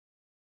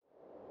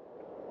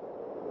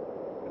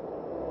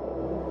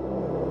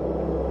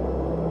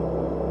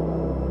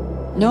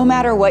No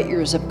matter what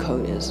your zip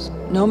code is,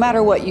 no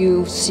matter what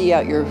you see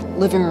out your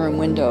living room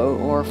window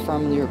or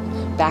from your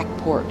back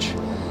porch,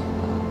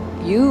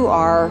 you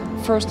are,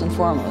 first and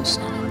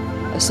foremost,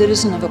 a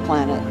citizen of a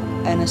planet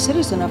and a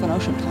citizen of an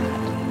ocean planet.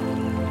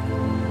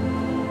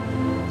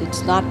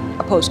 It's not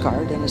a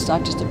postcard, and it's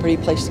not just a pretty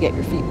place to get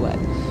your feet wet.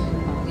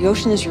 The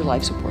ocean is your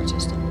life support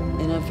system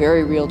in a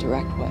very real,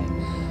 direct way.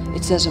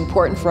 It's as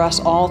important for us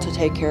all to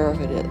take care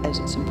of it as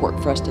it's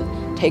important for us to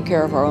take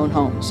care of our own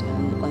homes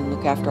and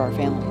look after our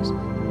families.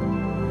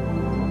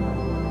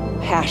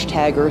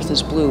 Hashtag Earth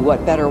is Blue,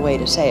 what better way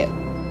to say it?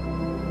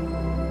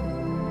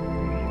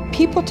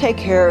 People take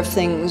care of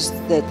things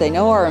that they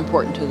know are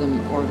important to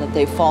them or that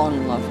they've fallen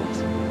in love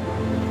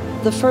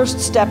with. The first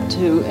step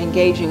to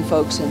engaging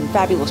folks in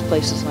fabulous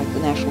places like the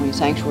National Marine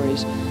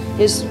Sanctuaries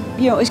is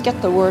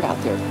get the word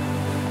out there.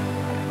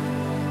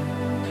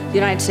 The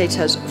United States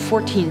has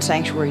 14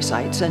 sanctuary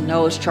sites, and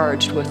NOAA is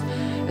charged with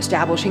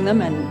establishing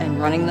them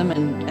and running them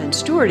and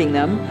stewarding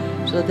them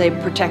so that they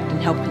protect and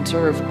help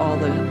conserve all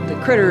the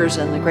critters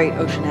and the great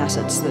ocean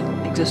assets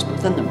that exist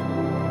within them.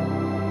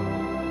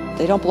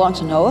 They don't belong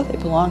to NOAA, they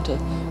belong to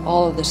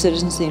all of the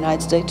citizens of the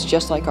United States,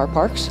 just like our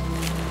parks.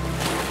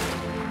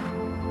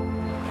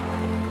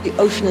 The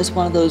ocean is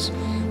one of those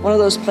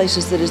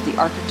places that is the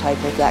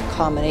archetype of that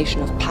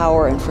combination of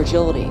power and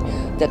fragility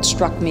that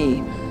struck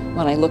me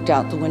when I looked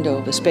out the window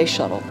of a space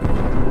shuttle.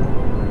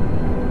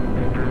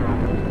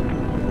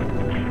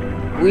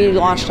 We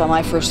launched on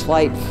my first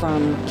flight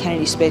from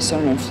Kennedy Space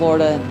Center in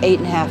Florida, and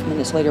 8.5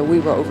 minutes later we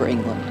were over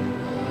England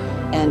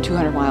and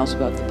 200 miles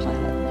above the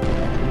planet.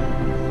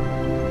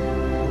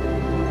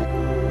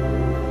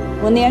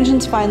 When the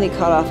engines finally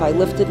cut off, I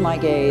lifted my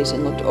gaze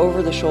and looked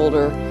over the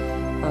shoulder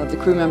of the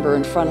crew member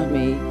in front of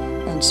me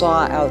and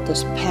saw out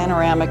this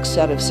panoramic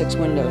set of 6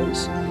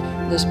 windows,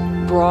 this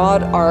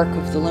broad arc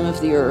of the limb of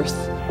the Earth.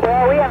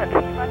 Well, we haven't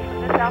seen much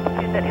from this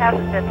altitude that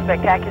hasn't been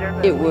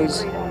spectacular. It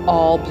was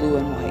all blue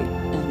and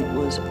white, and it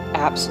was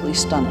absolutely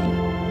stunning.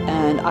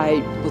 And I,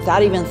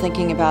 without even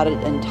thinking about it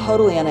and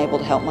totally unable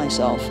to help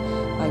myself,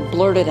 I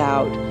blurted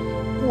out,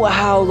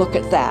 "Wow, look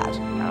at that."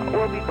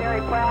 We'll be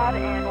very proud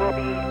and we'll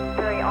be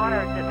very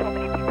honored that so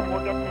many people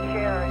will get to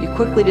share. You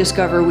quickly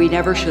discover we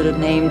never should have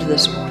named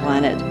this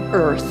planet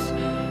Earth.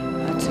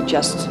 That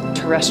suggests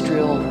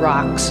terrestrial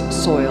rocks,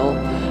 soil,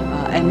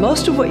 and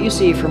most of what you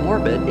see from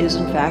orbit is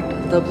in fact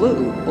the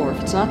blue, or if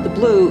it's not the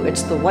blue,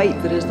 it's the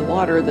white that is the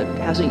water that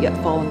hasn't yet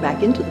fallen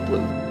back into the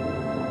blue.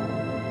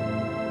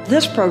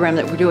 This program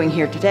that we're doing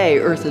here today,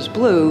 Earth is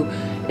Blue,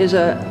 is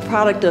a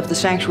product of the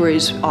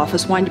Sanctuaries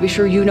Office wanting to be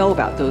sure you know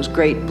about those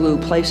great blue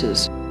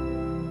places.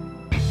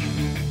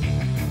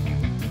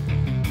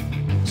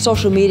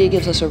 Social media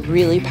gives us a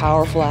really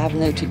powerful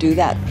avenue to do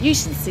that. You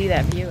should see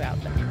that view out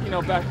there.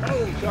 Back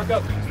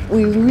up.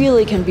 We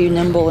really can be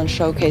nimble and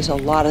showcase a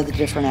lot of the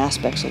different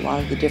aspects, a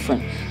lot of the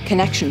different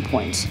connection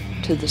points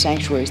to the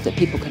sanctuaries that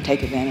people can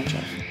take advantage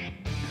of.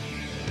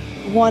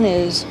 One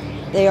is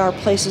they are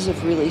places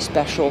of really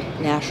special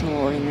national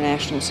or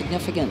international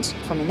significance.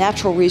 From a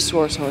natural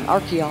resource or an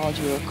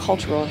archaeology or a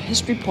cultural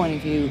history point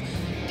of view,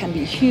 can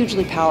be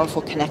hugely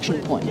powerful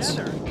connection points.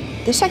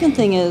 The second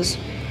thing is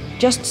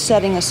just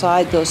setting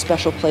aside those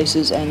special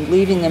places and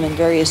leaving them in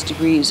various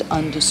degrees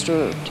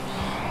undisturbed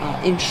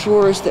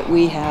ensures that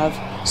we have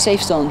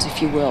safe zones,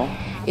 if you will,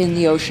 in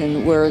the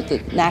ocean where the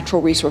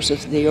natural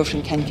resources of the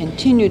ocean can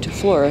continue to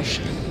flourish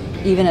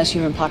even as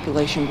human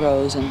population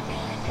grows and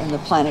the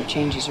planet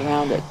changes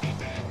around it.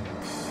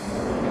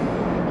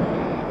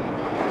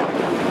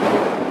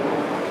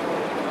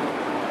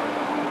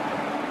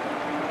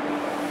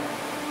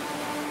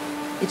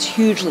 It's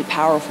hugely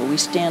powerful. We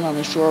stand on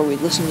the shore, we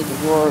listen to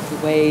the roar of the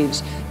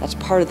waves. That's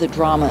part of the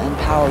drama and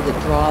power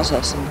that draws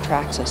us and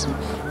attracts us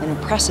and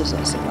impresses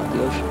us about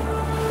the ocean.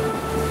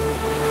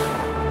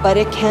 But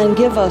it can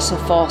give us a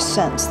false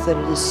sense that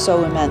it is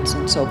so immense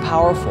and so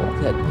powerful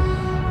that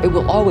it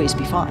will always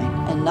be fine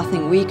and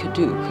nothing we could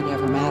do could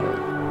ever matter.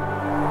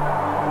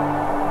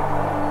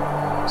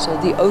 So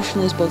the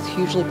ocean is both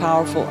hugely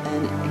powerful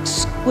and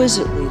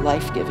exquisitely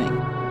life-giving.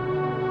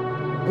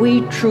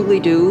 We truly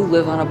do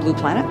live on a blue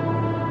planet.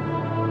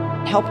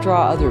 Help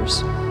draw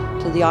others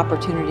to the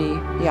opportunity,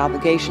 the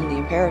obligation, the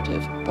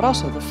imperative, but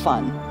also the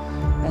fun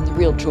and the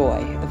real joy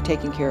of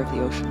taking care of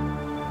the ocean.